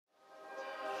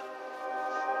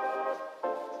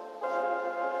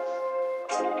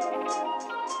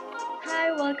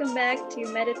Hi, welcome back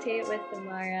to Meditate with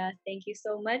Tamara. Thank you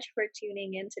so much for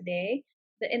tuning in today.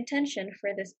 The intention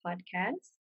for this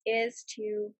podcast is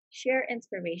to share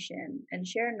inspiration and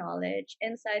share knowledge,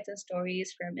 insights, and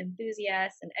stories from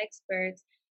enthusiasts and experts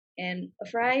in a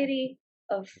variety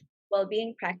of well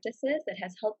being practices that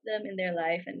has helped them in their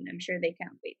life. And I'm sure they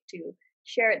can't wait to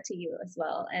share it to you as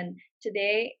well. And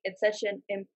today, it's such an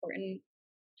important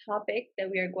topic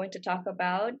that we are going to talk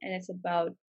about, and it's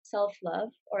about self love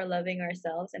or loving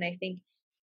ourselves. And I think,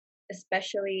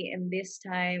 especially in these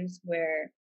times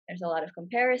where there's a lot of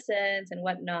comparisons and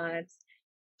whatnot,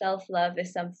 self love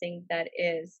is something that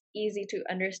is easy to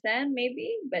understand,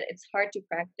 maybe, but it's hard to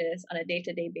practice on a day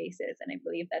to day basis. And I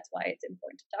believe that's why it's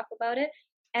important to talk about it.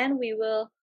 And we will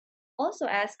also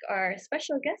ask our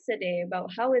special guest today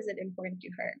about how is it important to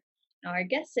her. Now, our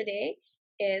guest today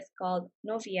is called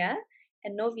Novia,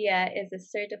 and Novia is a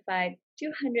certified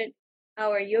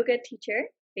 200-hour yoga teacher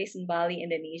based in Bali,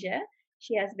 Indonesia.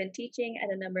 She has been teaching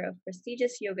at a number of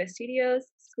prestigious yoga studios,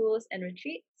 schools, and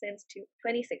retreats since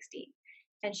 2016,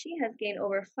 and she has gained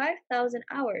over 5,000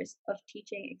 hours of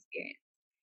teaching experience.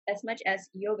 As much as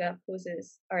yoga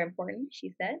poses are important,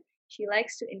 she said, she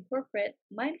likes to incorporate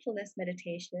mindfulness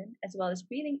meditation as well as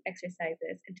breathing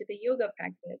exercises into the yoga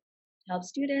practice to help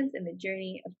students in the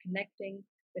journey of connecting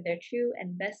with their true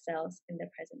and best selves in the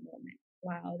present moment.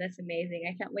 Wow, that's amazing.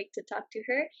 I can't wait to talk to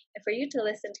her and for you to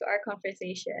listen to our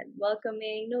conversation.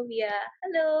 Welcoming Novia.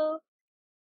 Hello.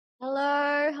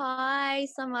 Hello, hi,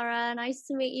 Samara. Nice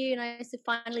to meet you. Nice to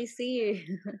finally see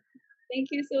you. Thank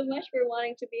you so much for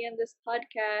wanting to be in this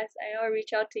podcast. I know I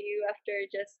reached out to you after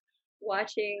just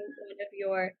watching one of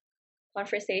your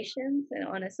conversations and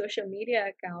on a social media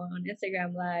account on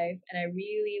Instagram Live, and I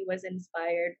really was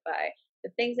inspired by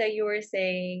the things that you were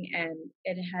saying, and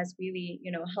it has really,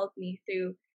 helped me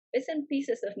through bits and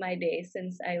pieces of my day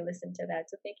since I listened to that.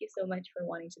 So thank you so much for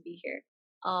wanting to be here.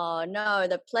 Oh, no,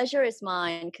 the pleasure is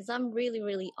mine because I'm really,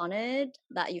 really honored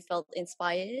that you felt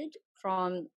inspired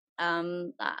from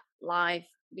that live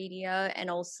video,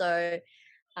 and also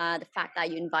the fact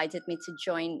that you invited me to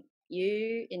join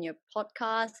you in your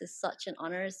podcast is such an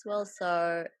honor as well.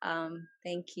 So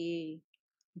thank you.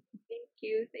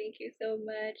 Thank you so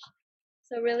much.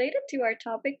 So related to our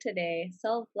topic today,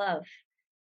 self-love,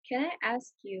 can I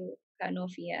ask you,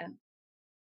 Kanofia,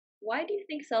 why do you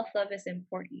think self-love is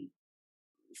important?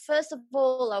 First of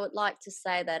all, I would like to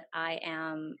say that I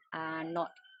am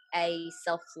not a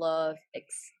self-love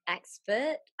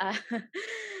expert.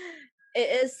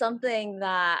 It is something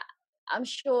that I'm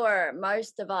sure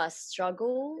most of us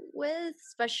struggle with,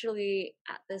 especially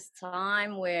at this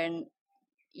time when,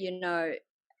 you know,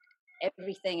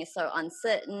 everything is so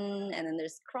uncertain and then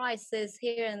there's crisis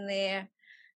here and there.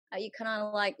 You kind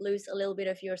of like lose a little bit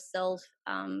of yourself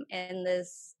in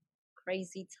this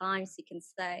crazy times, you can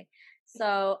say.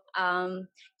 So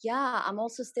yeah, I'm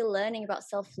also still learning about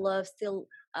self-love, still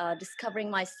discovering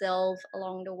myself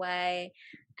along the way.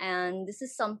 And this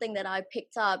is something that I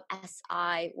picked up as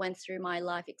I went through my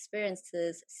life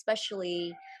experiences,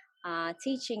 especially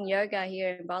teaching yoga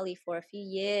here in Bali for a few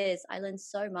years. I learned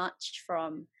so much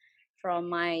from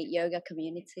my yoga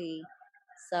community.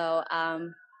 So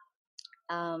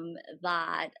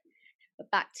that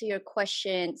back to your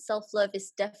question, self-love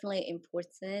is definitely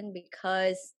important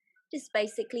because just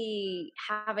basically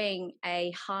having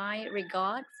a high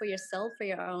regard for yourself, for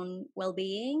your own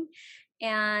well-being.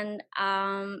 And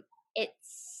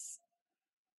it's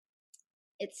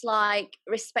like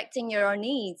respecting your own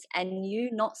needs and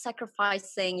you not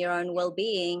sacrificing your own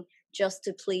well-being just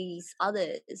to please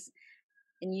others,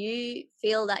 and you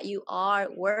feel that you are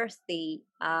worthy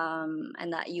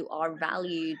and that you are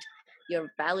valued,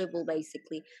 you're valuable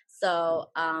basically. So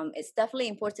it's definitely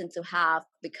important to have,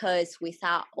 because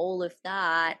without all of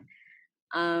that,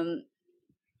 um,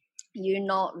 you're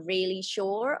not really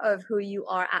sure of who you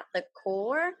are at the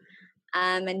core,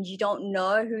 and you don't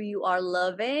know who you are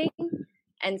loving.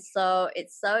 And so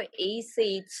it's so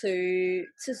easy to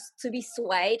be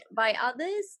swayed by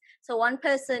others. So one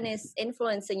person is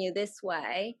influencing you this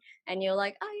way and you're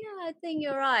like, oh yeah, I think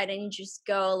you're right, and you just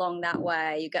go along that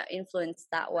way, you get influenced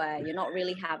that way, you're not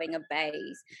really having a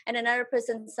base. And another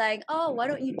person saying, oh, why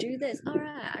don't you do this? All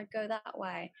right, I go that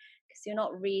way, because you're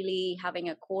not really having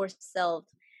a core self.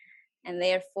 And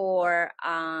therefore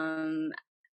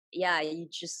yeah, you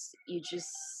just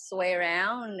sway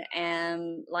around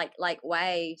and like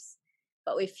waves.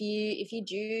 But if you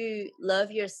do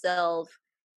love yourself,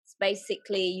 it's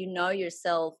basically, you know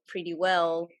yourself pretty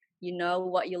well, you know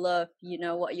what you love, you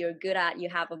know what you're good at, you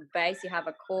have a base, you have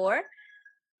a core.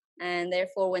 And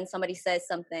therefore when somebody says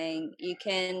something, you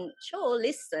can sure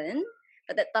listen,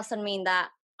 But that doesn't mean that,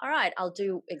 all right, I'll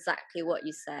do exactly what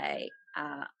you say.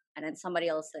 And then somebody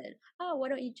else said, oh, why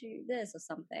don't you do this or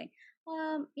something?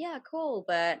 Yeah, cool.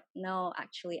 But no,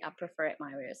 actually, I prefer it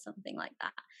my way or something like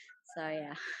that. So,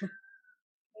 yeah.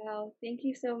 Wow, thank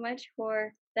you so much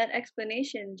for that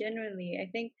explanation. Genuinely, I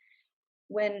think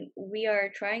when we are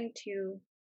trying to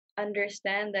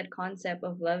understand that concept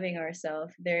of loving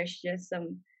ourselves, there's just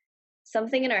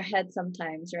something in our head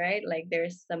sometimes, right? Like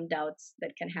there's some doubts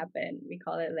that can happen. We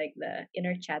call it like the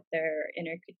inner chatter,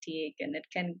 inner critique, and it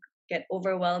can get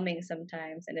overwhelming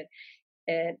sometimes. And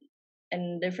it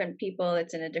and different people,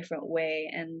 it's in a different way.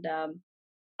 And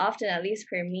often, at least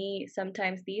for me,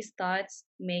 sometimes these thoughts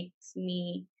makes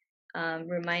me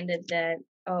reminded that,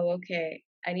 oh, okay,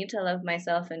 I need to love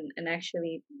myself and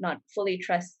actually not fully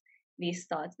trust these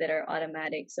thoughts that are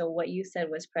automatic. So what you said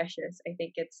was precious. I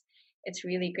think it's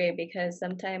really great because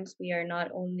sometimes we are not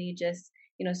only just,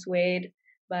 swayed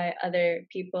by other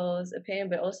people's opinion,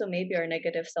 but also maybe our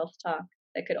negative self-talk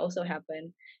that could also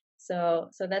happen. So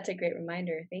that's a great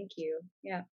reminder. Thank you.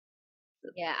 Yeah.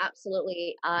 Yeah,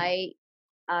 absolutely. I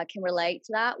can relate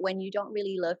to that. When you don't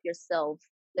really love yourself,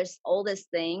 there's all these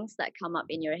things that come up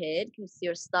in your head because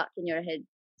you're stuck in your head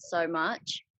so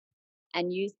much,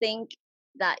 and you think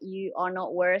that you are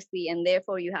not worthy, and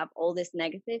therefore you have all these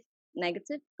negative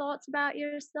thoughts about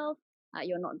yourself. That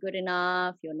you're not good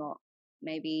enough, you're not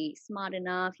maybe smart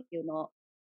enough, you're not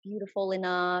beautiful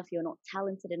enough, you're not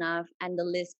talented enough, and the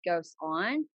list goes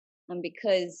on. And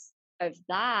because of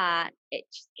that, it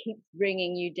just keeps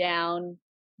bringing you down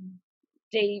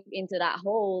deep into that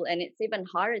hole, and it's even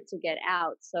harder to get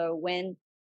out. So when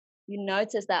you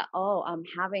notice that, oh, I'm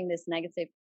having this negative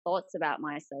thoughts about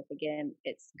myself again,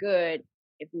 it's good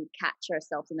if we catch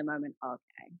ourselves in the moment.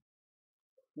 Okay,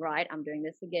 right, I'm doing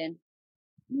this again.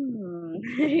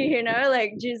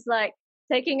 Like just like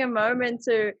taking a moment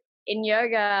to, in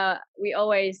yoga, we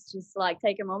always just like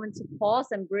take a moment to pause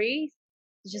and breathe,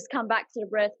 to just come back to the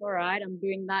breath. All right, I'm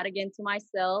doing that again to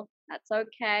myself. That's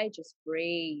okay. Just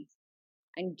breathe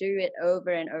and do it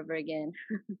over and over again.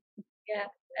 Yeah,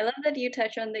 I love that you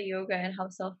touch on the yoga and how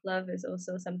self love is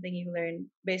also something you learn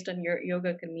based on your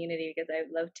yoga community because I'd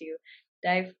love to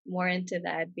dive more into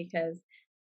that because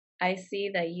I see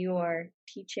that you are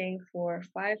teaching for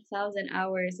 5,000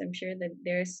 hours. I'm sure that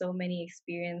there's so many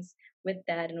experience with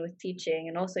that and with teaching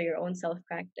and also your own self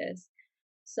practice.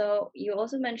 So you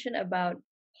also mentioned about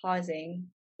pausing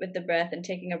with the breath and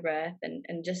taking a breath and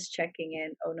just checking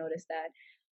in. Oh, notice that.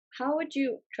 How would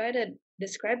you try to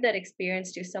describe that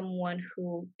experience to someone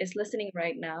who is listening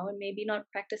right now and maybe not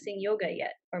practicing yoga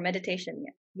yet or meditation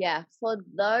yet? Yeah, for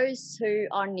those who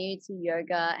are new to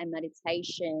yoga and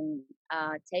meditation,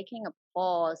 taking a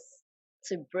pause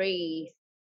to breathe,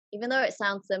 even though it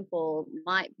sounds simple,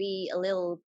 might be a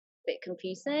little bit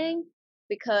confusing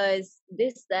because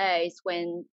these days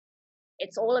when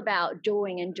it's all about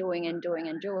doing and doing and doing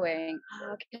and doing,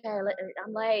 okay,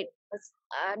 I'm late,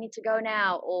 I need to go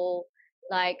now, or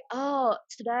like, oh,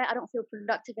 today I don't feel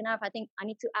productive enough, I think I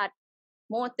need to add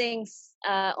more things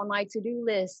on my to-do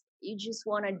list. You just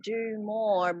want to do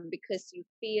more because you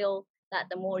feel that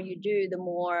the more you do, the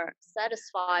more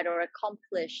satisfied or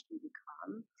accomplished you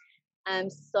become.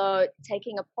 So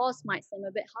taking a pause might seem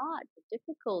a bit hard,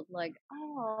 difficult. Like,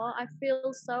 oh, I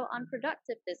feel so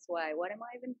unproductive this way. What am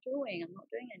I even doing? I'm not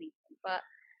doing anything. But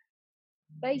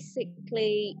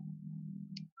basically,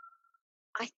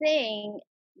 I think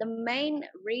the main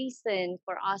reason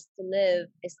for us to live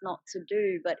is not to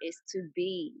do, but is to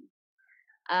be.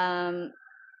 Um,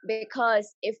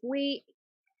 because if we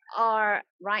are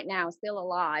right now still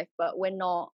alive, but we're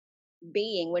not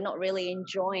really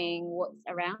enjoying what's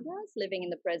around us, living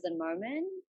in the present moment,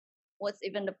 what's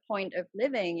even the point of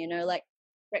living? Like,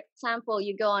 for example,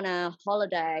 you go on a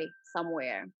holiday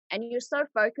somewhere and you're so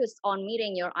focused on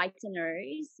meeting your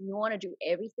itineraries, you want to do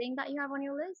everything that you have on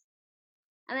your list.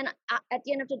 And then at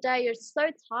the end of the day, you're so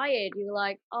tired. You're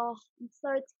like, oh, I'm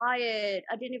so tired.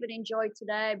 I didn't even enjoy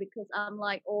today because I'm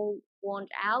like all worn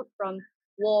out from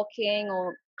walking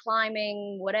or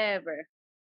climbing, whatever.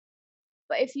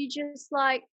 But if you just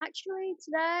like, actually,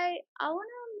 today, I want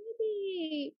to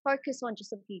maybe focus on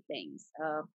just a few things.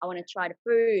 I want to try the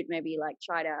food, maybe like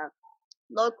try the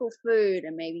local food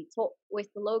and maybe talk with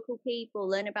the local people,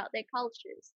 learn about their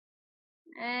cultures,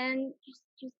 and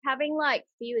just having like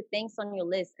fewer things on your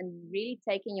list and really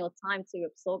taking your time to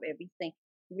absorb everything,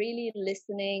 really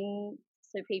listening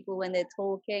to people when they're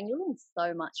talking. You learn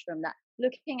so much from that,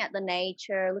 looking at the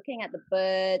nature, looking at the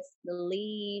birds, the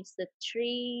leaves, the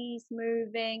trees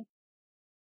moving.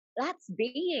 That's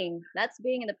being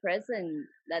in the present.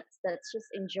 That's just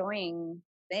enjoying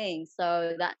things.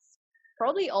 So that's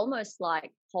probably almost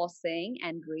like pausing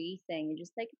and breathing. You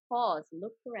just take a pause,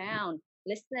 look around,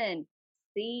 listen,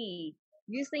 see,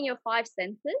 using your five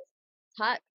senses,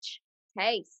 touch,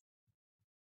 taste,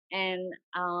 and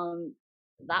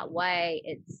that way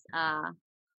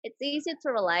it's easier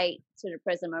to relate to the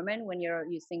present moment when you're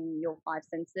using your five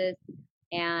senses.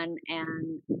 And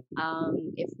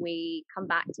if we come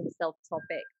back to the self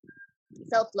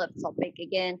love topic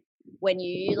again, when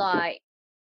you like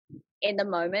in the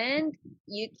moment,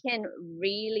 you can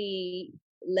really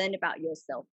learn about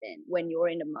yourself then when you're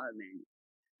in the moment,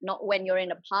 not when you're in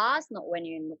the past, not when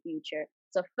you're in the future.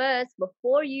 So first,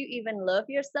 before you even love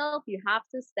yourself, you have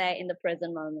to stay in the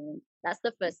present moment. That's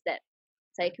the first step.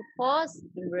 Take a pause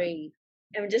and breathe.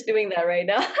 I'm just doing that right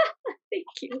now. Thank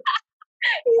you.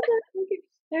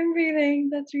 I'm breathing.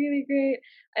 That's really great.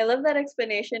 I love that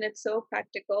explanation. It's so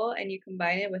practical, and you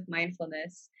combine it with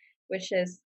mindfulness, which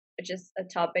is a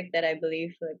topic that I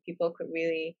believe like people could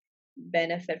really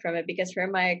benefit from it. Because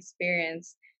from my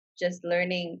experience, just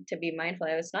learning to be mindful,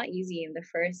 it was not easy in the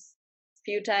first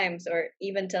few times, or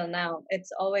even till now.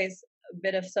 It's always a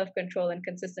bit of self control and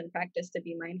consistent practice to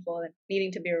be mindful, and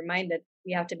needing to be reminded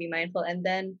we have to be mindful, and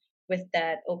then with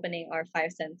that opening our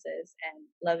five senses and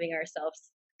loving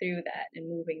ourselves through that and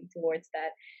moving towards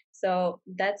that. So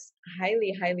that's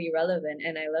highly, highly relevant,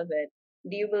 and I love it.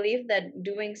 Do you believe that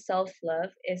doing self love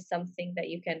is something that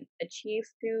you can achieve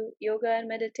through yoga and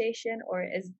meditation, or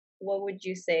is what would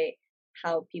you say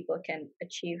how people can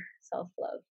achieve self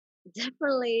love?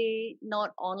 Definitely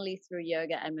not only through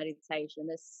yoga and meditation.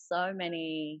 There's so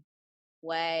many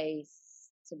ways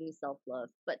to do self love.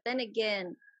 But then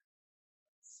again,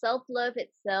 self love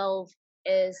itself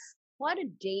is quite a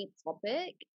deep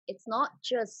topic. It's not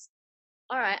just,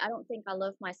 all right, I don't think I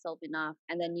love myself enough,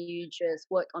 and then you just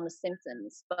work on the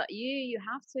symptoms. But you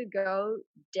have to go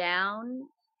down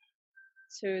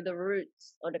to the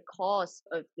roots or the cause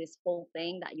of this whole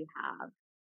thing that you have.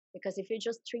 Because if you're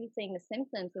just treating the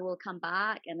symptoms, it will come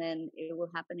back and then it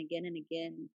will happen again and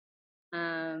again.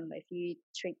 If you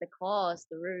treat the cause,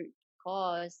 the root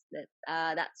cause,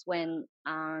 that's when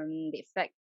the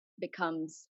effect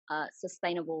becomes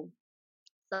sustainable.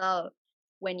 So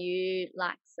when you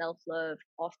lack self love,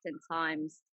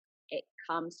 oftentimes it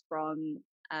comes from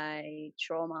a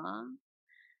trauma,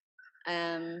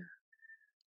 um,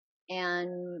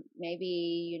 and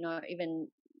maybe even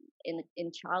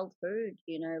in childhood,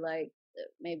 like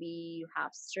maybe you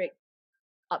have strict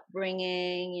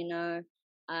upbringing, you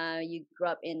grew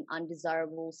up in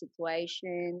undesirable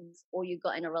situations, or you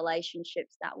got in a relationship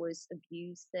that was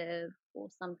abusive or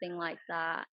something like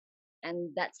that,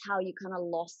 and that's how you kind of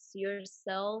lost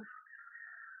yourself,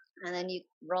 and then you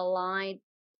relied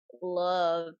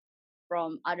love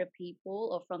from other people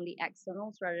or from the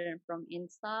externals rather than from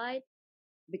inside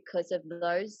because of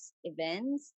those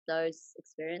events, those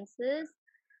experiences.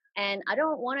 And I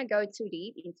don't want to go too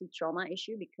deep into trauma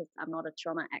issue because I'm not a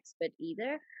trauma expert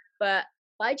either. But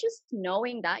by just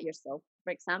knowing that yourself,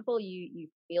 for example, you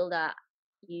feel that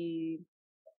you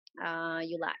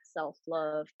you lack self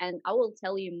love, and I will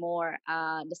tell you more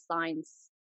the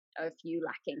signs of you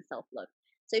lacking self love.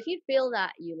 So if you feel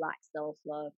that you lack self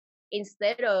love,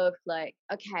 instead of like,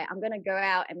 okay, I'm gonna go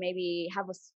out and maybe have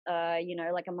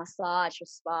like a massage or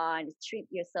spa and treat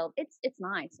yourself. It's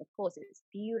nice, of course, it's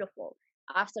beautiful.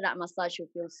 After that massage, you'll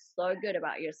feel so good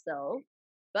about yourself.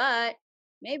 But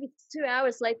maybe 2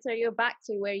 hours later, you're back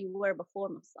to where you were before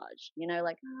massage.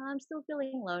 Like, oh, I'm still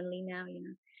feeling lonely now.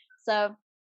 So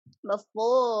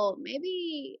before,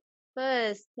 maybe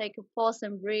first take a pause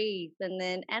and breathe, and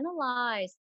then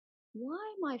analyze, why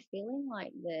am I feeling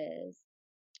like this?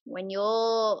 When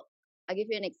I give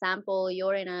you an example,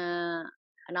 you're in an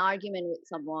argument with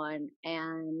someone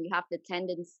and you have the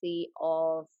tendency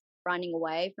of running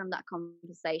away from that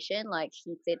conversation, like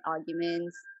heated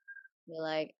arguments. You're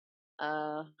like,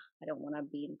 I don't want to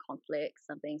be in conflict,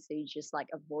 something. So you just like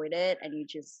avoid it and you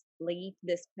just leave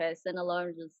this person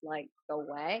alone, just like go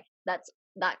away. That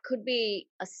could be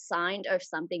a sign of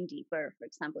something deeper. For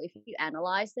example, if you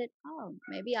analyze it, oh,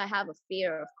 maybe I have a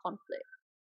fear of conflict.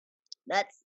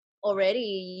 That's already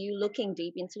you looking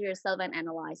deep into yourself and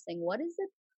analyzing what is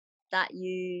it that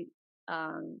you're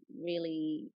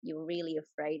really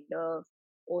afraid of,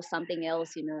 or something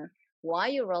else. Why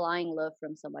you're relying love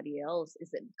from somebody else? Is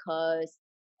it because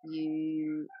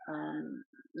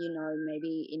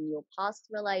maybe in your past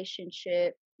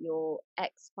relationship your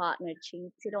ex-partner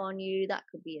cheated on you? That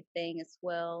could be a thing as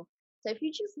well. So if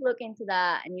you just look into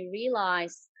that and you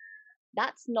realize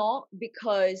that's not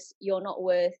because you're not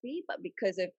worthy, but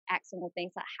because of external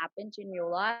things that happened in your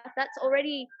life, that's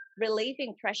already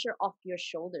relieving pressure off your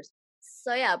shoulders.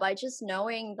 So yeah, by just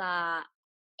knowing that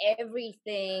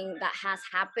everything that has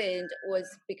happened was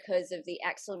because of the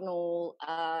external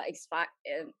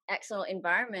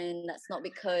environment, that's not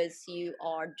because you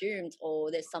are doomed or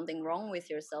there's something wrong with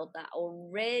yourself, that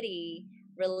already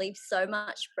relieves so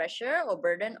much pressure or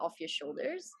burden off your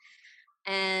shoulders.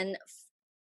 And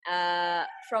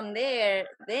from there,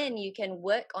 then you can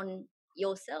work on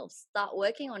yourself, start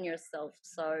working on yourself.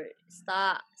 So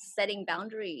start setting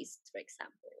boundaries, for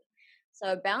example.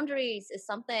 So boundaries is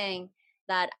something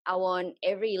that I want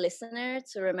every listener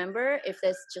to remember. If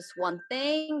there's just one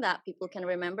thing that people can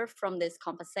remember from this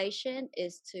conversation,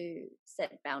 is to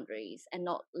set boundaries and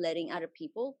not letting other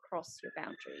people cross your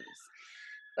boundaries.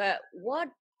 But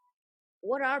what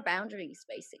are boundaries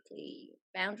basically?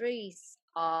 Boundaries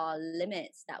are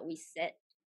limits that we set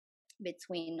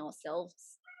between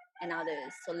ourselves and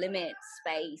others. So limit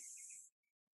space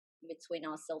between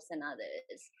ourselves and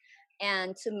others.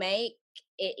 And to make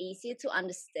it easier to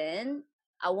understand,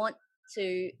 I want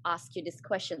to ask you this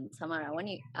question, Tamara.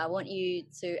 I want you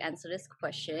to answer this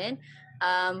question.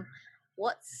 Um,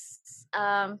 what's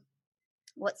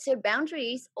your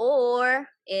boundaries, or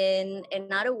in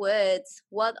other words,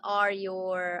 what are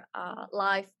your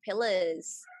life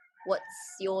pillars?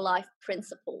 What's your life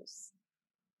principles?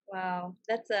 Wow,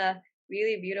 that's a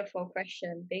really beautiful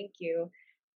question. Thank you.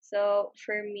 So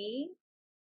for me,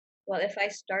 well, if I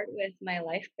start with my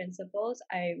life principles,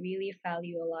 I really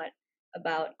value a lot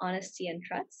about honesty and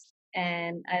trust.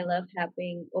 And I love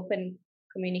having open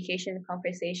communication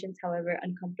conversations, however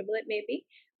uncomfortable it may be.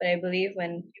 But I believe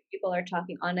when two people are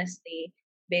talking honestly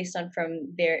based on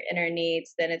from their inner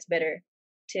needs, then it's better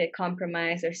to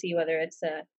compromise or see whether it's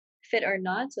a fit or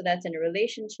not. So that's in a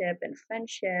relationship and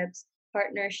friendships,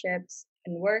 partnerships,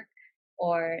 and work,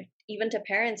 or even to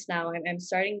parents now. I'm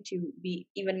starting to be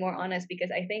even more honest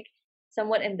because I think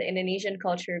somewhat in the Indonesian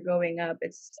culture growing up,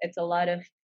 it's a lot of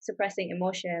suppressing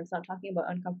emotions, not talking about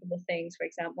uncomfortable things. For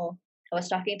example, I was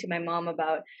talking to my mom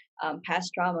about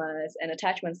past traumas and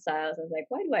attachment styles. I was like,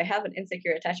 why do I have an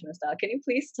insecure attachment style? Can you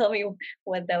please tell me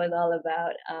what that was all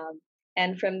about?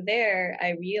 And from there,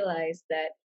 I realized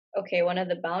that, okay, one of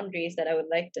the boundaries that I would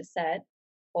like to set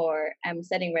or I'm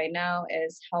setting right now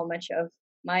is how much of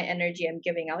my energy I'm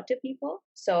giving out to people.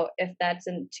 So if that's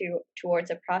into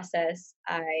towards a process,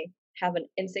 I have an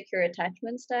insecure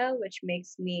attachment style, which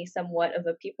makes me somewhat of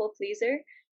a people pleaser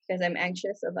because I'm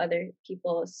anxious of other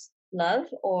people's love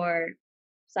or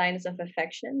signs of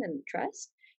affection and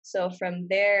trust. So from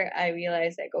there, I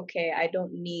realized like, okay, I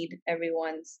don't need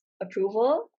everyone's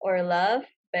approval or love,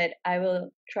 but I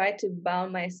will try to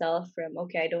bound myself from,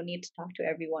 okay, I don't need to talk to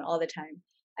everyone all the time.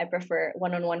 I prefer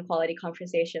one on one quality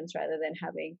conversations rather than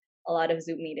having a lot of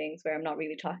Zoom meetings where I'm not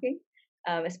really talking.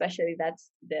 Especially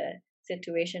that's the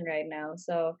situation right now.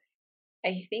 So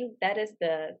I think that is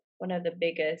the one of the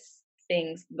biggest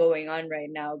things going on right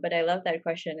now. But I love that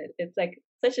question. It's like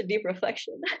such a deep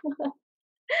reflection.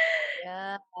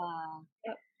 Yeah.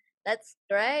 Yep. That's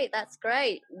great. That's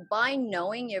great. By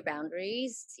knowing your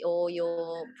boundaries or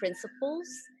your principles,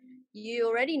 you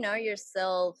already know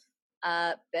yourself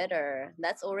better.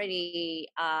 That's already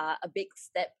a big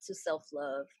step to self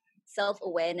love, self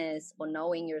awareness, or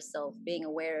knowing yourself, being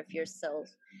aware of yourself.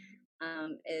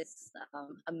 Is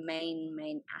a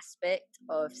main aspect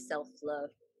of self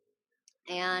love.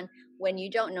 And when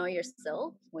you don't know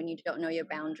yourself, when you don't know your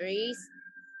boundaries,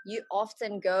 you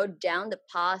often go down the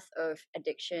path of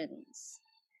addictions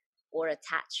or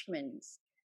attachments.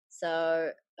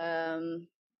 So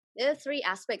there are three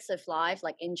aspects of life,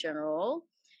 like in general.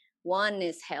 One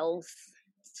is health,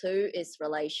 two is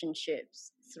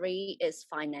relationships, three is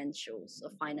financials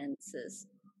or finances.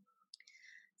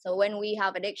 So when we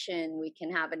have addiction, we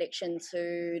can have addiction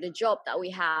to the job that we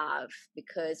have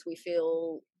because we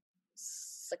feel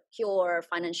secure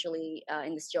financially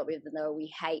in this job, even though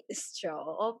we hate this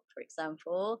job, for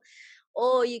example.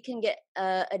 Or you can get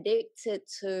addicted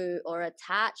to or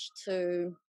attached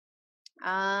to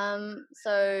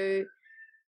so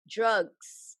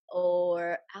drugs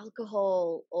or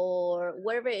alcohol or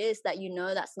whatever it is that you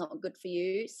know that's not good for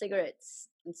you, cigarettes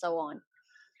and so on.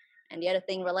 And the other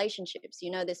thing, relationships,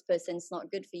 you know this person's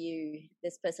not good for you,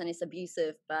 this person is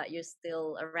abusive, but you're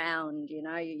still around, you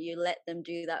let them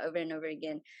do that over and over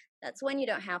again. That's when you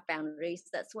don't have boundaries.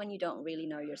 That's when you don't really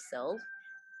know yourself.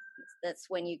 That's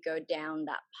when you go down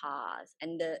that path.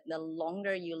 And the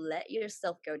longer you let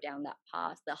yourself go down that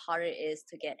path, the harder it is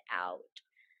to get out.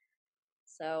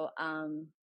 So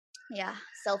Yeah,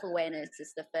 self-awareness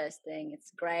is the first thing.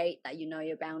 It's great that you know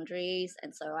your boundaries,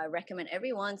 and so I recommend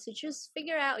everyone to just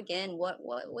figure out again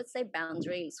what's their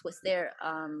boundaries, what's their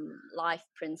life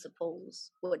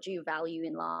principles, what do you value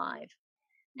in life.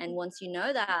 And once you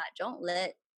know that, don't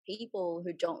let people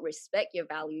who don't respect your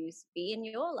values be in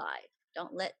your life.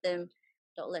 Don't let them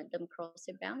cross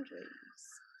your boundaries.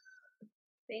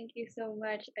 Thank you so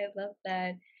much. I love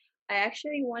that. I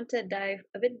actually want to dive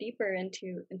a bit deeper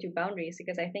into boundaries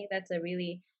because I think that's a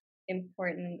really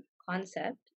important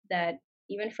concept that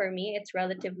even for me it's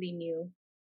relatively new.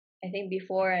 I think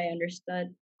before I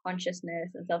understood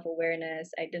consciousness and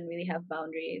self-awareness, I didn't really have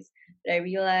boundaries. But I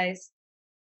realized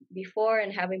before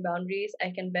and having boundaries,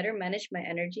 I can better manage my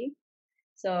energy.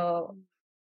 So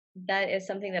that is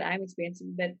something that I'm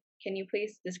experiencing. But can you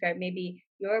please describe maybe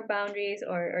your boundaries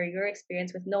or your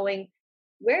experience with knowing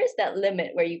where is that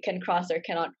limit where you can cross or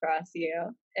cannot cross, you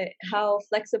know? How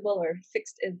flexible or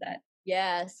fixed is that?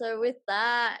 Yeah, so with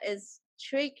that is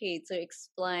tricky to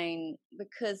explain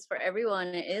because for everyone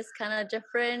it is kind of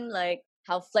different. Like,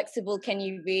 how flexible can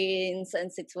you be in certain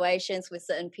situations with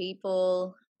certain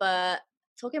people? But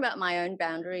talking about my own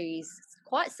boundaries, it's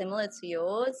quite similar to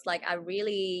yours. Like, I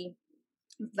really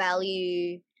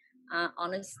value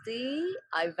honesty,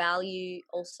 I value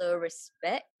also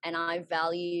respect, and I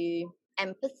value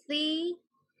empathy.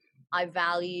 I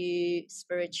value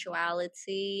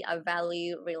spirituality. I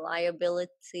value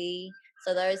reliability.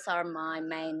 So those are my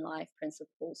main life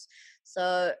principles.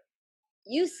 So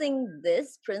using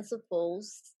these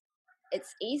principles,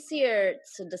 it's easier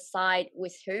to decide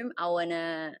with whom I want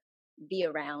to be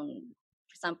around.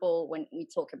 For example, when we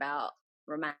talk about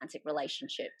romantic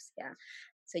relationships, yeah.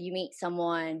 So you meet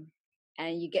someone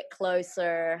and you get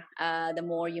closer the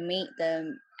more you meet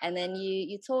them, and then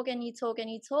you talk and you talk and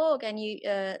you talk, and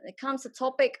it comes to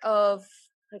topic of,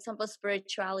 for example,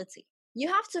 spirituality. You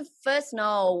have to first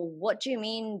know, what do you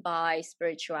mean by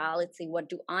spirituality? What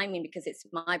do I mean? Because it's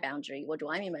my boundary. What do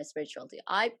I mean by spirituality?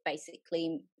 I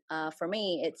basically, for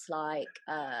me, it's like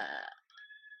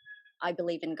I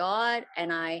believe in God,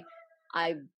 and I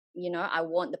I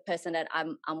want the person that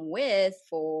I'm with,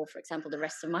 for example, the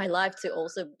rest of my life, to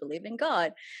also believe in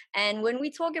God. And when we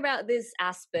talk about this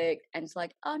aspect, and it's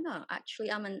like, oh no,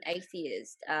 actually I'm an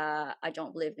atheist, I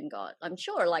don't believe in God. I'm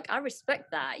sure, like, I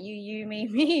respect that,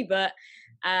 me, but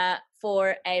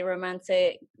for a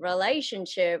romantic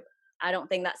relationship, I don't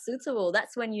think that's suitable.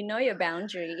 That's when you know your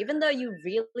boundary. Even though you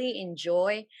really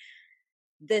enjoy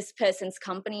this person's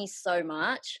company so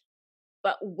much,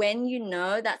 but when you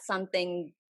know that's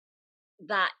something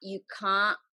that you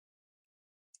can't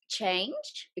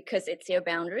change because it's your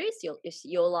boundaries, it's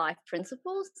your life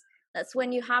principles, that's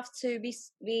when you have to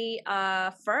be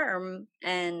firm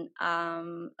and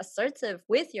assertive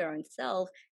with your own self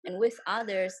and with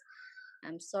others.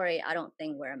 I'm sorry, I don't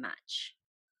think we're a match,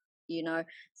 you know.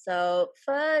 So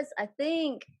first, I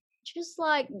think, just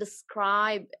like,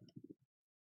 describe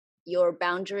your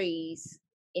boundaries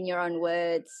in your own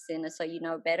words, and so you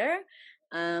know better.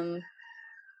 um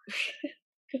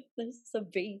There's a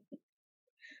bee.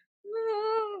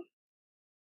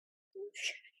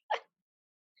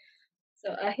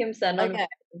 So ahimsa, Okay.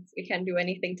 non-violence. We can't do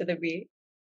anything to the bee.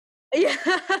 Yeah.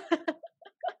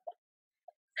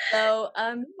 So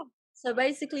so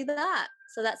basically that.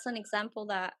 So that's an example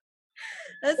that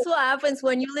that's what happens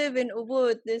when you live in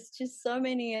Ubud. There's just so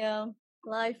many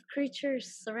live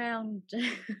creatures around.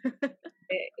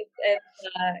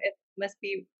 It must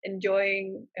be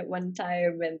enjoying at one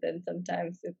time, and then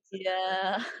sometimes it's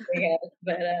Yeah. something else.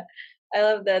 But I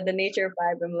love the nature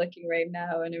vibe I'm looking right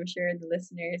now, and I'm sure the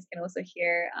listeners can also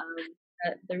hear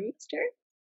the rooster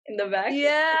in the back.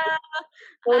 Yeah.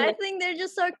 So I nice. think they're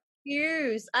just so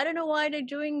confused. I don't know why they're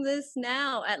doing this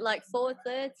now at like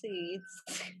 4:30. It's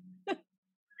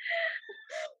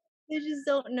they just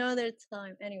don't know their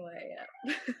time. Anyway,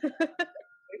 yeah.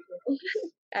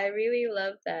 I really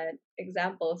love that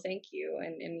example. Thank you,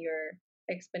 and in your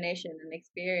explanation and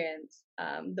experience.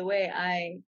 The way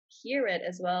I hear it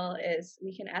as well is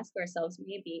we can ask ourselves,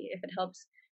 maybe if it helps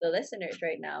the listeners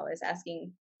right now, is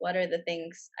asking what are the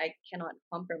things I cannot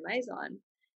compromise on.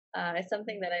 It's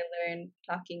something that I learned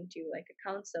talking to like a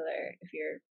counselor. If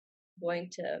you're going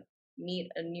to meet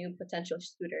a new potential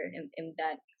suitor in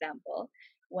that example,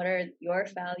 what are your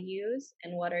values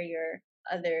and what are your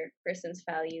other person's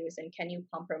values, and can you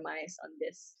compromise on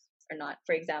this or not,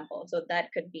 for example? So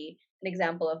that could be an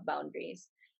example of boundaries.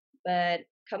 But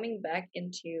coming back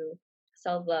into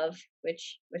self-love,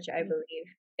 which I believe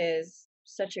is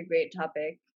such a great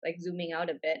topic, like zooming out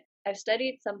a bit, I've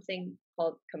studied something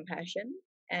called compassion,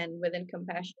 and within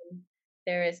compassion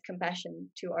there is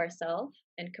compassion to ourselves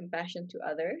and compassion to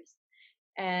others.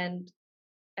 And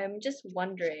I'm just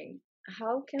wondering,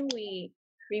 how can we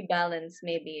rebalance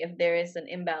maybe if there is an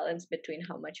imbalance between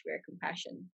how much we're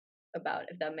compassionate about,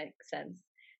 if that makes sense?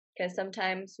 Because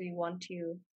sometimes we want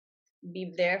to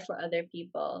be there for other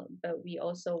people, but we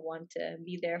also want to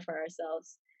be there for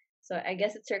ourselves. So I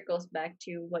guess it circles back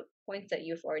to what points that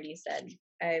you've already said.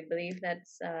 I believe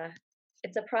that's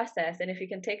it's a process, and if you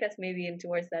can take us maybe in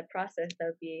towards that process, that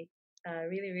would be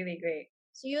really, really great.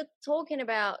 So you're talking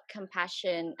about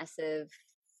compassion as if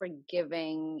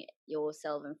forgiving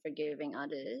yourself and forgiving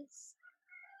others,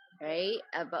 right?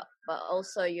 But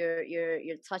also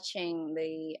you're touching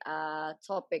the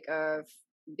topic of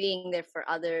being there for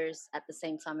others at the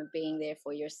same time and being there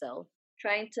for yourself.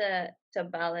 Trying to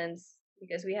balance,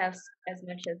 because we have as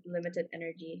much as limited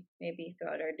energy maybe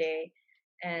throughout our day,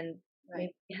 and Right.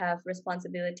 maybe we have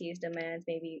responsibilities, demands.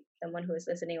 Maybe someone who is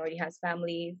listening already has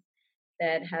families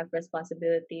that have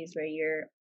responsibilities where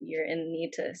you're in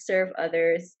need to serve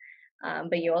others,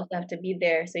 but you also have to be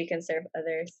there so you can serve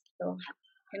others. So how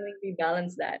can we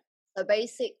rebalance that? So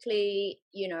basically,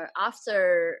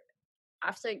 after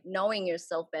knowing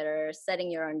yourself better,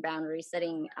 setting your own boundaries,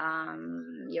 setting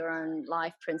your own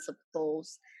life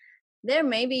principles, there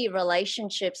may be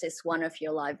relationships is one of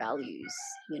your life values,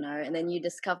 and then you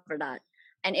discover that.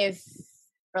 And if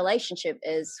relationship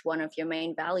is one of your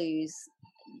main values,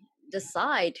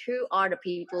 decide who are the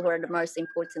people who are the most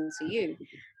important to you.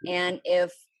 And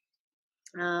if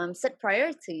set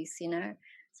priorities,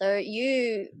 so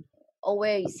you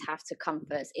always have to come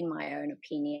first, in my own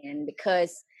opinion,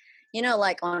 because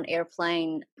like on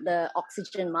airplane, the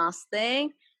oxygen mask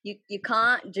thing, you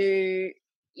can't do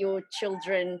your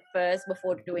children first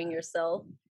before doing yourself.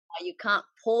 You can't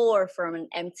pour from an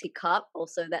empty cup,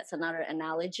 also that's another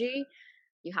analogy.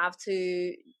 You have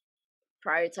to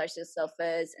prioritize yourself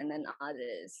first and then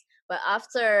others. But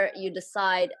after you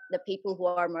decide the people who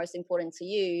are most important to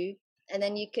you, and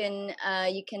then you can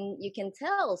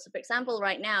tell. So for example,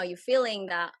 right now you're feeling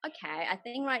that, okay, I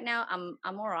think right now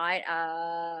I'm all right,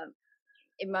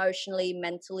 emotionally,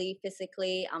 mentally,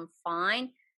 physically, I'm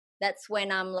fine. That's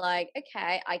when I'm like,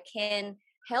 okay, I can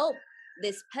help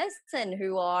this person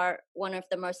who are one of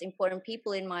the most important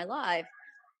people in my life.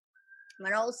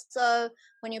 But also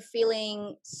when you're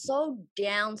feeling so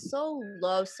down, so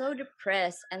low, so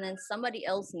depressed, and then somebody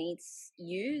else needs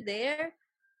you there,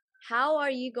 how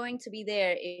are you going to be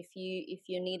there if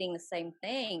you're needing the same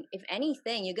thing? If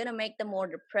anything, you're going to make them more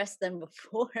depressed than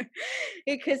before,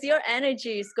 because your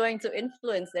energy is going to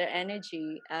influence their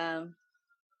energy.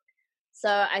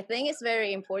 So I think it's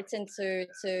very important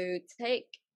to take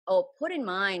or put in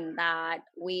mind that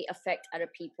we affect other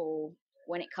people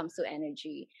when it comes to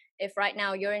energy. If right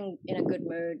now you're in a good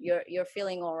mood, you're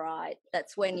feeling all right,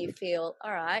 that's when you feel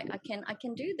all right, I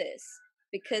can do this,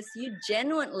 because you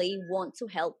genuinely want to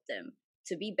help them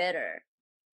to be better.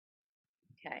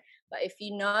 Okay. But if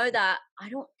you know that I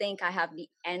don't think I have the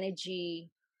energy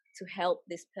to help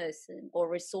this person or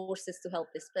resources to help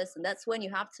this person, that's when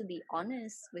you have to be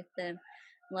honest with them.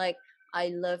 Like, I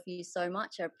love you so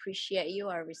much. I appreciate you.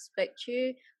 I respect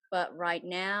you. But right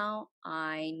now,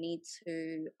 I need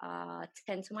to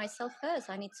tend to myself first.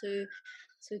 I need to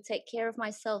take care of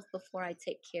myself before I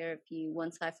take care of you.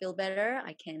 Once I feel better,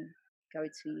 I can go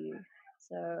to you.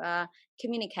 So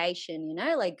communication,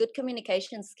 like good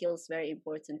communication skills, very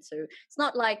important too. It's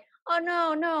not like, oh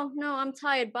no, no, no, I'm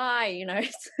tired, bye.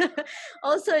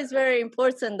 Also it's very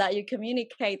important that you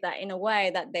communicate that in a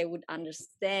way that they would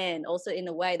understand, also in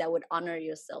a way that would honor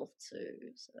yourself too.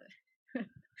 So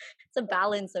it's a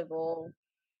balance of all.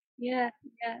 Yeah,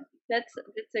 yeah, that's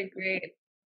a great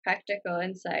practical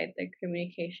insight, the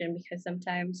communication, because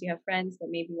sometimes you have friends that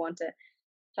maybe want to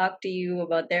talk to you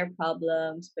about their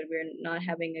problems, but we're not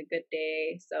having a good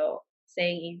day. So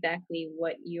saying exactly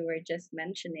what you were just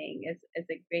mentioning is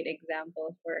a great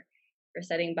example for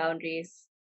setting boundaries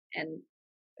and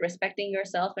respecting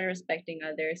yourself and respecting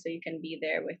others so you can be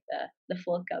there with the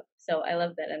full cup. So I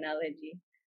love that analogy.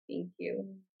 Thank you.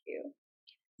 Thank you.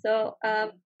 So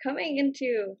coming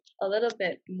into a little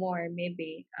bit more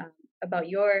maybe about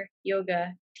your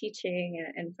yoga teaching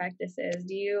and practices,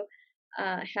 do you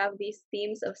have these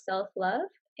themes of self-love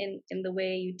in the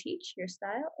way you teach your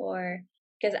style, or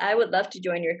because I would love to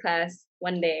join your class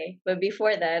one day, but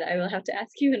before that I will have to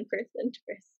ask you in person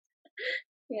first.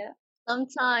 Yeah.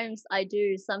 Sometimes I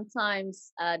do.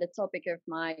 Sometimes the topic of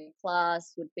my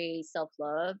class would be self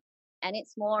love, and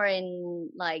it's more in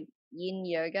like yin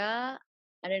yoga.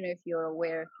 I don't know if you're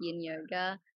aware of yin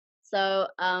yoga. So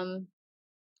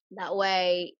that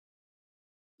way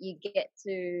you get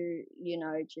to,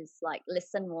 just like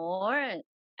listen more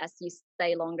as you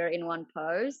stay longer in one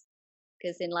pose.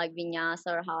 because in like vinyasa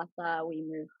or hatha we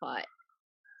move quite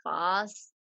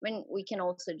fast. I mean, we can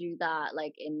also do that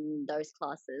like in those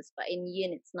classes, but in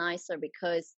yin it's nicer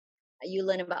because you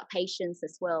learn about patience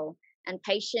as well, and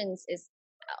patience is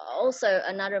also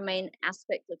another main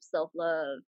aspect of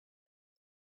self-love,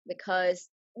 because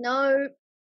no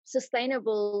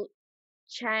sustainable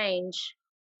change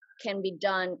can be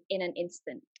done in an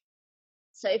instant.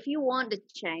 So if you want the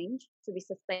change to be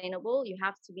sustainable, you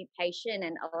have to be patient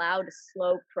and allow the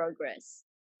slow progress.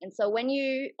 And so when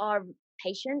you are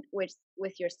patient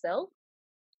with yourself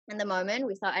in the moment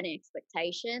without any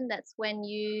expectation, that's when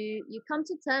you come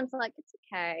to terms like it's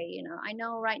okay, I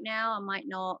know right now I might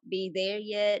not be there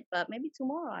yet, but maybe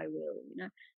tomorrow I will.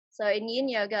 So in yin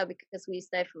yoga, because we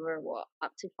stay for what,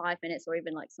 up to 5 minutes or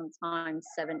even like sometimes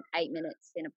 7-8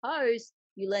 minutes in a pose,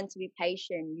 you learn to be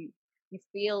patient. You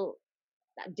feel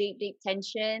that deep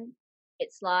tension.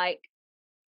 It's like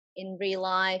in real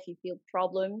life you feel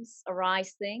problems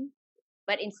arising,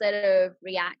 but instead of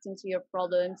reacting to your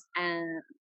problems and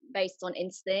based on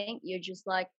instinct, you're just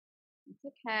like, it's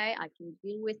okay, I can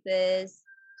deal with this.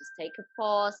 Just take a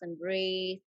pause and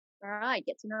breathe. All right,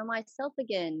 get to know myself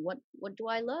again. What do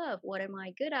I love? What am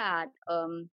I good at?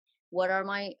 What are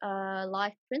my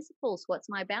life principles? What's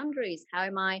my boundaries? How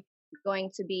am I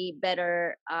going to be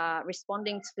better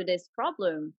responding to this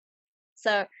problem?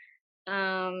 So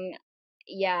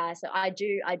yeah, so I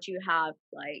do have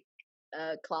like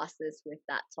classes with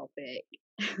that topic.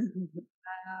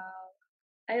 Wow.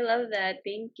 I love that.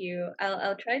 Thank you.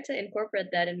 I'll try to incorporate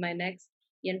that in my next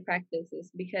yin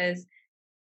practices, because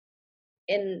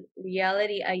in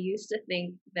reality I used to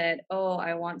think that, oh,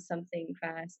 I want something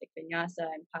fast like vinyasa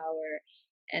and power,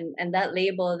 and that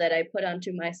label that I put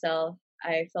onto myself,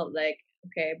 I felt like,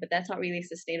 okay, but that's not really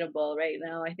sustainable right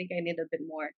now. I think I need a bit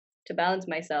more to balance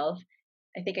myself.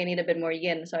 I think I need a bit more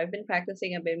yin. So I've been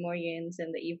practicing a bit more yins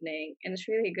in the evening, and it's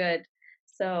really good.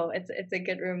 So it's a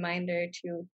good reminder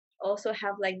to also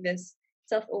have like this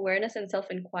self awareness and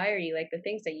self inquiry, like the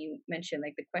things that you mentioned,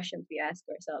 like the questions we ask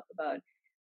ourselves about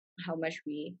how much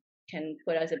we can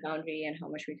put as a boundary and how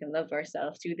much we can love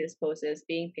ourselves through these poses,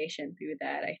 being patient through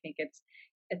that. I think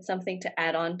it's something to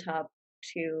add on top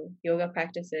to yoga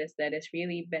practices that is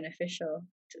really beneficial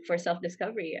for self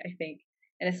discovery, I think.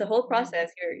 And it's a whole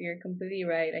process. You're completely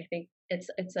right. I think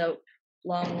it's a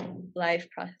long life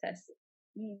process.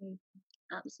 Mm,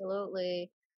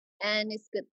 absolutely. And it's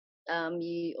good.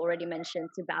 You already mentioned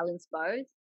to balance both,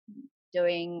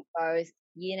 doing both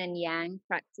yin and yang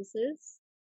practices,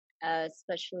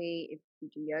 especially if you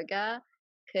do yoga,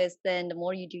 because then the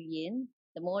more you do yin,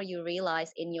 the more you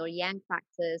realize in your yang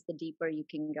practice, the deeper you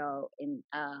can go in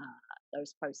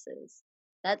those poses.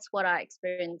 That's what I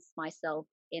experienced myself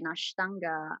in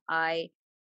Ashtanga. I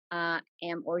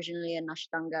am originally an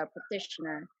Ashtanga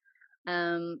practitioner.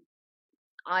 Um,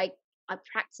 I I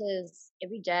practice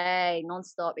every day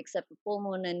nonstop except for full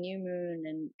moon and new moon,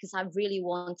 and because I really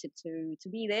wanted to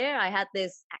be there. I had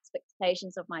these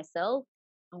expectations of myself.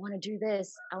 I want to do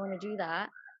this. I want to do that.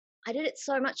 I did it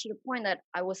so much to the point that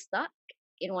I was stuck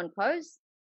in one pose,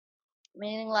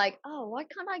 meaning like, oh, why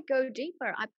can't I go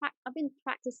deeper? I've been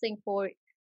practicing for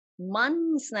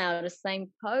months now the same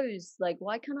pose. Like,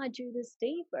 why can't I do this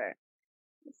deeper?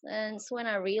 And it's when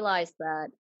I realized that,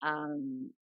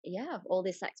 yeah, all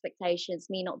these expectations,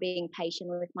 me not being patient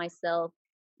with myself,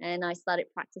 and I started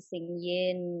practicing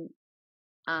yin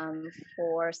um,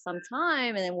 for some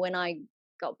time. And then when I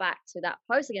got back to that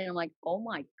pose again, I'm like, oh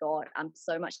my God, I'm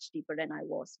so much deeper than I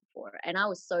was before. And I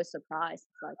was so surprised.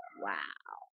 It's like, wow.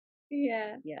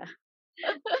 Yeah. Yeah.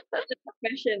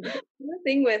 Question. The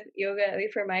thing with yoga, at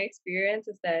least for my experience,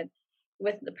 is that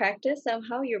with the practice,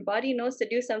 somehow your body knows to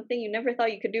do something you never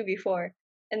thought you could do before,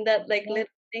 and that like Yeah. little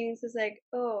things is like,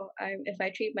 oh, if I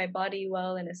treat my body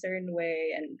well in a certain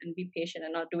way and be patient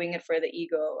and not doing it for the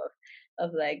ego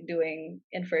of like doing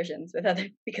inversions with other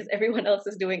because everyone else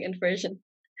is doing inversion.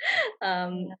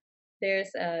 Um,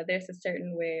 Yeah. there's a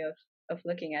certain way of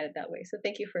looking at it that way. So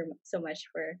thank you for so much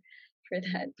for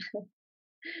that.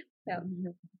 Yeah.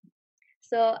 Mhm.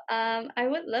 So I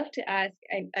would love to ask.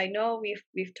 I know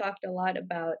we've talked a lot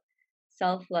about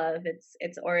self love,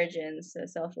 its origins,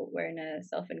 self awareness,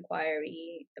 self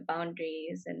inquiry, the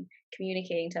boundaries, and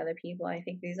communicating to other people. I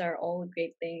think these are all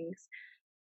great things.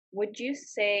 Would you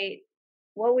say,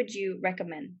 what would you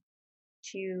recommend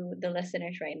to the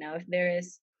listeners right now, if there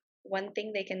is one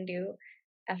thing they can do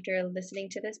after listening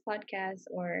to this podcast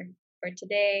or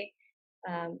today,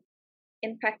 um,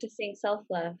 in practicing self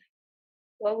love?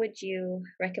 What would you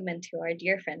recommend to our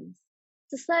dear friends?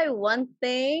 To say one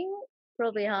thing,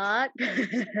 probably hard,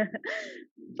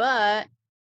 but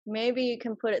maybe you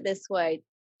can put it this way.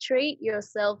 treat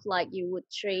yourself like you would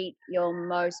treat your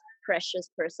most precious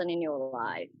person in your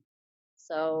life.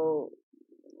 So,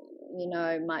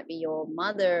 it might be your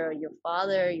mother, or your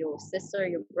father, your sister,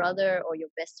 your brother, or your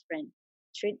best friend.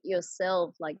 Treat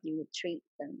yourself like you would treat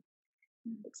them.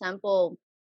 Example,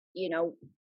 you know,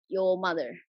 your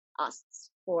mother asks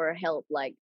for help,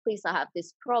 like, please, I have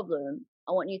this problem.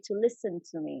 I want you to listen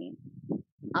to me.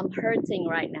 I'm hurting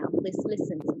right now. Please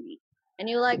listen to me. And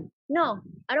you're like, no,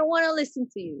 I don't want to listen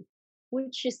to you.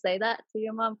 Would you say that to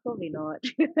your mom? Probably not.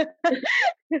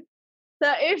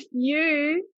 So if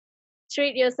you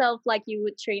treat yourself like you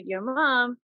would treat your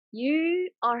mom, you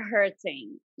are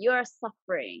hurting. You are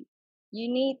suffering. You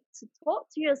need to talk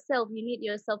to yourself. You need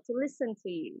yourself to listen to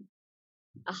you.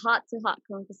 A heart to heart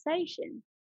conversation.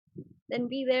 Then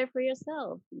be there for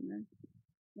yourself. You're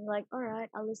like, all right,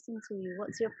 I'll listen to you.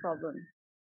 What's your problem?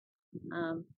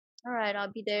 All right,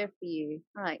 I'll be there for you.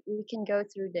 All right, we can go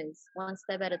through this one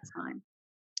step at a time.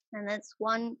 And that's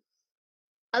one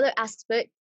other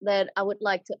aspect that I would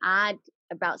like to add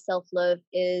about self love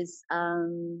is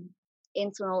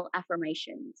internal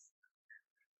affirmations.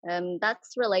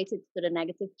 That's related to the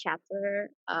negative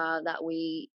chapter that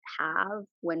we have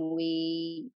when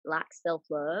we lack self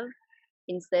love.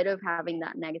 Instead of having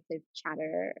that negative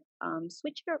chatter,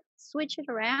 switch it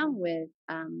around with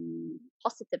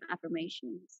positive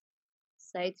affirmations.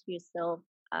 Say to yourself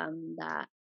that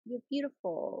you're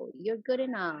beautiful, you're good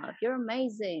enough, you're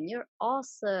amazing, you're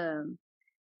awesome,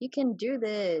 you can do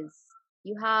this,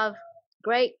 you have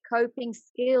great coping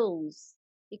skills,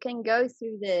 you can go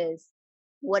through this.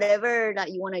 Whatever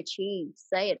that you want to achieve,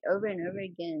 say it over and over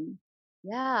again.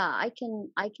 Yeah, I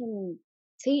can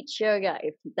teach yoga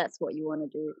if that's what you want to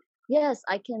do. Yes,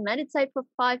 I can meditate for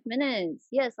 5 minutes.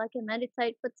 Yes, I can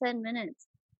meditate for 10 minutes.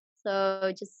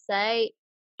 So just say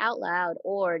out loud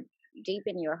or deep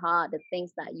in your heart the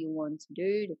things that you want to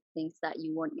do, the things that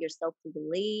you want yourself to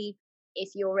believe.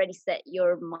 If you already set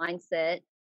your mindset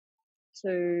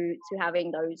to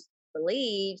having those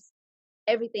beliefs,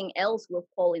 everything else will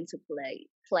fall into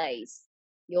place.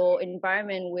 Your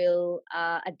environment will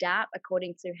adapt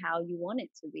according to how you want it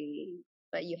to be,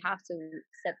 but you have to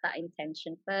set that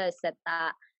intention first. Set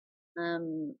that,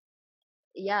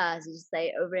 as you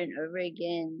say over and over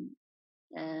again.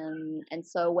 And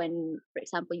so when, for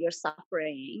example, you're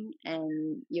suffering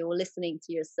and you're listening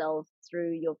to yourself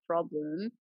through your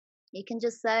problem, you can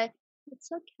just say, "It's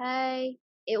okay.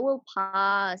 It will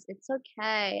pass. It's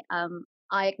okay.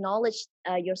 I acknowledge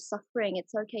your suffering.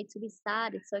 It's okay to be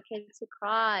sad. It's okay to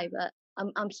cry, but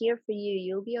I'm here for you.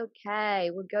 You'll be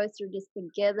okay. We'll go through this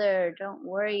together. Don't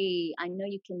worry. I know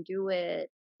you can do it."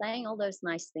 Saying all those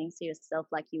nice things to yourself,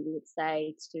 like you would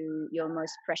say to your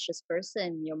most precious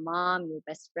person, your mom, your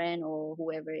best friend, or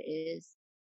whoever it is.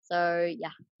 So,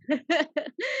 yeah.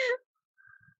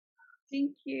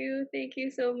 Thank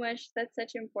you so much. That's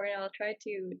such important. I'll try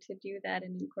to do that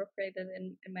and incorporate it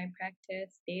in my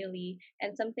practice daily.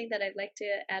 And something that I'd like to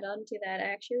add on to that,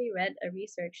 I actually read a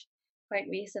research quite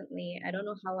recently. I don't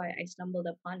know how I stumbled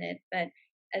upon it, but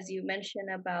as you mentioned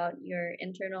about your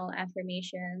internal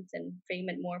affirmations and frame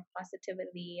it more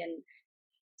positively and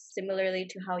similarly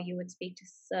to how you would speak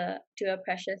to a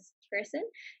precious person,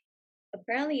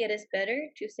 apparently it is better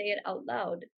to say it out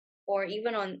loud or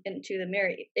even on into the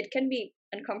mirror. It can be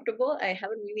uncomfortable. I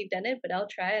haven't really done it, but I'll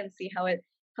try and see how it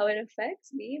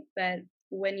affects me. But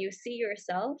when you see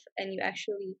yourself and you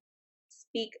actually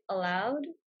speak aloud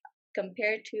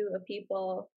compared to a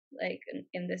people like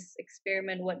in this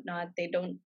experiment whatnot, they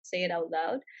don't say it out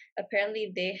loud.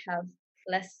 Apparently they have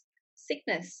less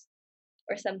sickness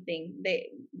or something.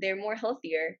 They're more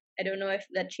healthier. I don't know if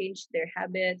that changed their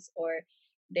habits or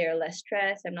they're less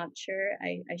stressed. I'm not sure.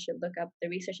 I should look up the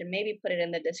research and maybe put it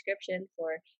in the description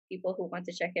for people who want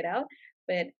to check it out.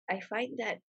 But I find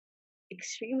that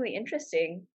extremely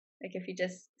interesting. Like if you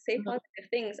just say Mhm. positive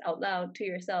things out loud to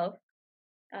yourself,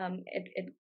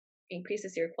 it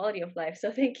increases your quality of life.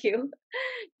 So thank you.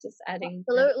 Just adding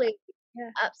that. Absolutely.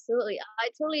 Yeah. Absolutely. I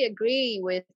totally agree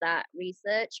with that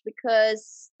research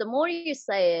because the more you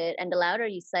say it and the louder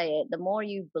you say it, the more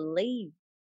you believe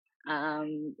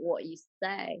what you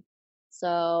say.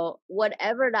 So,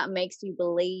 whatever that makes you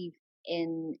believe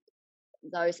in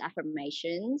those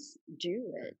affirmations,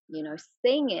 do it.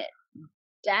 Sing it,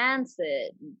 dance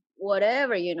it,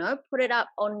 whatever. Put it up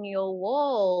on your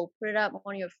wall, put it up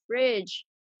on your fridge,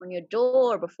 on your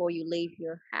door before you leave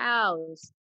your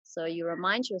house. So you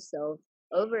remind yourself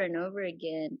over and over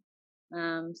again.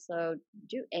 So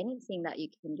do anything that you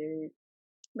can do.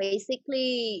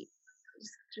 Basically,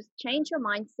 just change your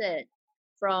mindset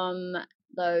from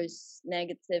those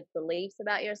negative beliefs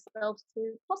about yourself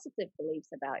to positive beliefs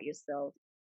about yourself.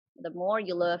 The more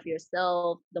you love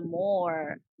yourself, the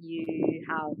more you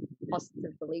have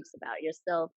positive beliefs about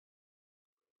yourself.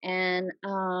 And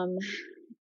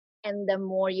and the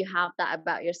more you have that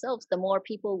about yourselves, the more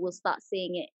people will start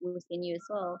seeing it within you as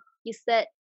well. You set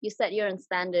your own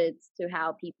standards to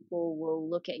how people will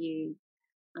look at you.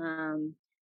 um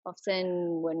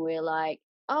Often when we're like,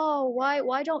 oh,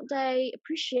 why don't they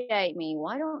appreciate me,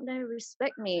 why don't they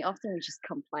respect me, often we just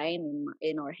complain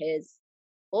in our heads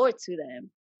or to them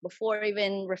before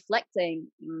even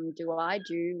reflecting, do I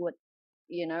do what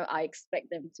I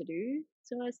expect them to do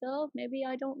to myself? Maybe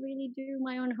I don't really do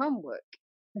my own homework.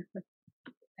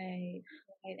 Right,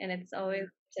 right. And it's always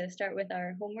to start with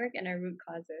our homework and our root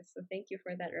causes. So thank you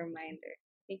for that reminder.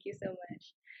 Thank you so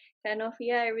much.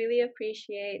 Kanofia, I really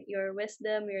appreciate your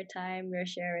wisdom, your time, your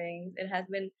sharings. It has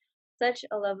been such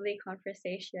a lovely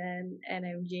conversation, and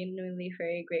I'm genuinely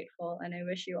very grateful. And I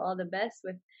wish you all the best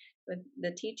with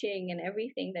the teaching and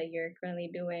everything that you're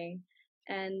currently doing.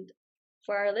 And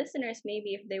for our listeners,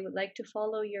 maybe if they would like to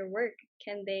follow your work,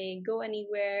 can they go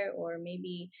anywhere, or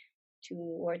maybe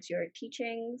towards your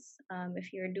teachings?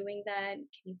 If you're doing that,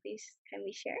 can you please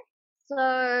kindly share?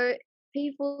 So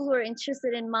people who are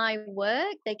interested in my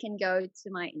work, they can go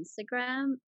to my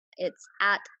Instagram. It's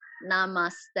at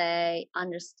namaste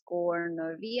underscore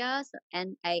novia. So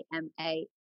NAMASTE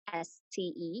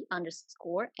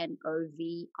underscore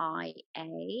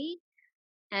NOVIA.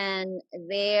 And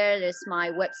there's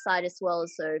my website as well.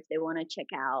 So if they want to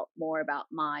check out more about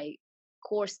my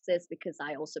courses, because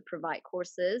I also provide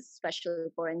courses, especially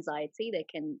for anxiety, they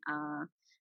can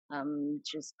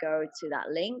just go to that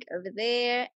link over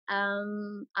there.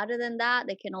 Other than that,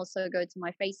 they can also go to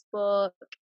my Facebook.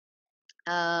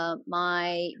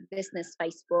 My business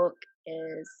Facebook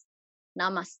is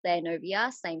Namaste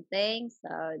Novia, same thing.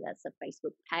 So that's a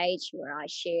Facebook page where I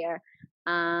share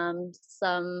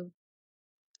some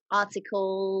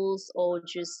articles or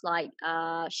just like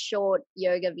short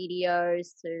yoga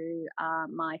videos to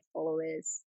my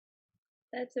followers.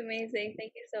 That's amazing.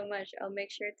 Thank you so much. I'll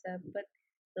make sure to put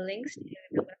the links to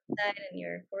the website and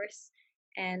your course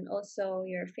and also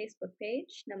your Facebook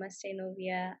page, Namaste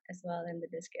Novia, as well in the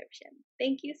description.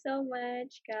 Thank you so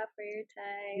much, Ka, for your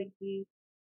time. Thank you.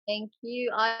 Thank you.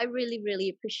 I really, really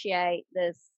appreciate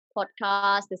this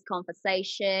podcast, this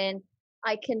conversation.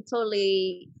 I can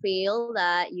totally feel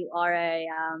that you are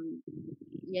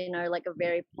like a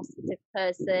very positive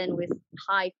person with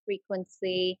high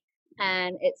frequency,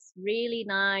 and it's really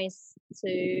nice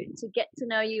to get to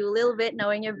know you a little bit,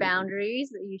 knowing your boundaries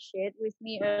that you shared with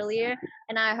me earlier.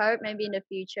 And I hope maybe in the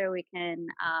future we can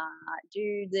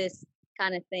do this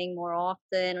kind of thing more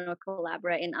often or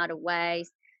collaborate in other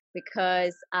ways,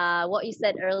 because what you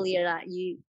said earlier, that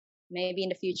you maybe in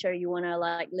the future you want to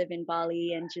like live in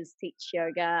Bali and just teach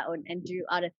yoga and do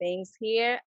other things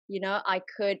here, I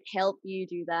could help you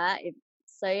do that.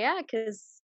 So yeah,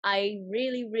 because I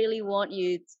really, really want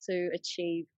you to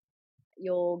achieve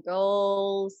your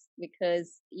goals,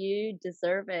 because you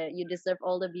deserve it. You deserve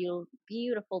all the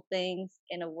beautiful things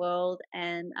in the world.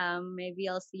 And maybe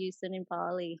I'll see you soon in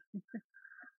Bali.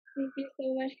 Thank you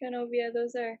so much, Kanovia.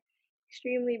 Those are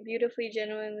extremely beautifully,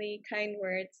 genuinely kind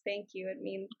words. Thank you. It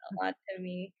means a lot to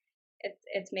me.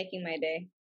 It's making my day.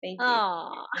 Thank you.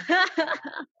 Oh.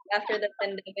 After the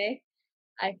pandemic,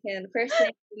 I can first thing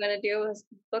I'm gonna do is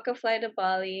book a flight to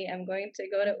Bali. I'm going to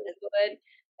go to Ubud.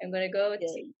 I'm gonna go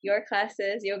to your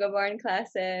classes, Yoga Barn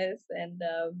classes, and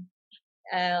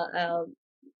I'll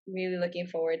really looking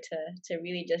forward to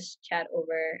really just chat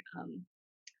over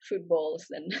food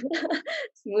bowls and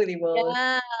smoothie bowls.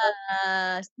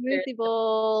 Yeah, smoothie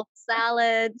bowl,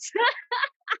 salads.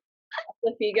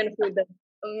 The vegan food that's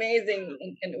amazing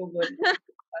in Ubud.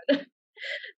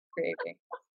 Craving.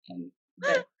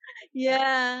 But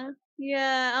Yeah,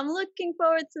 yeah, I'm looking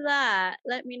forward to that.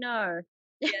 Let me know.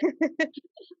 yes,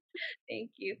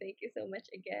 thank you so much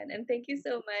again, and thank you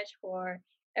so much for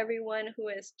everyone who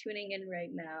is tuning in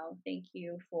right now. Thank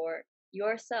you for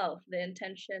yourself. The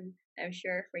intention, I'm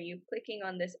sure, for you clicking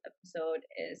on this episode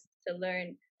is to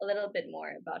learn a little bit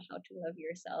more about how to love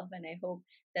yourself, and I hope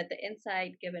that the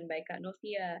insight given by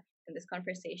Kanofia in this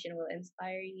conversation will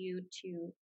inspire you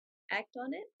to act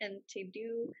on it and to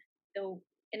do the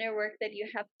inner work that you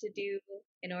have to do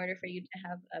in order for you to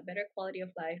have a better quality of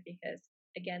life, because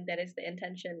again, that is the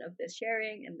intention of this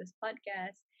sharing and this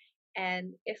podcast.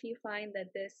 And if you find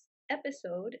that this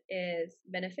episode is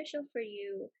beneficial for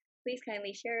you, please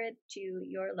kindly share it to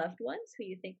your loved ones who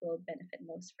you think will benefit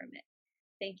most from it.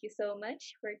 Thank you so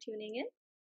much for tuning in.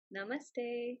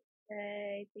 Namaste.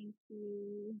 Okay, thank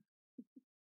you.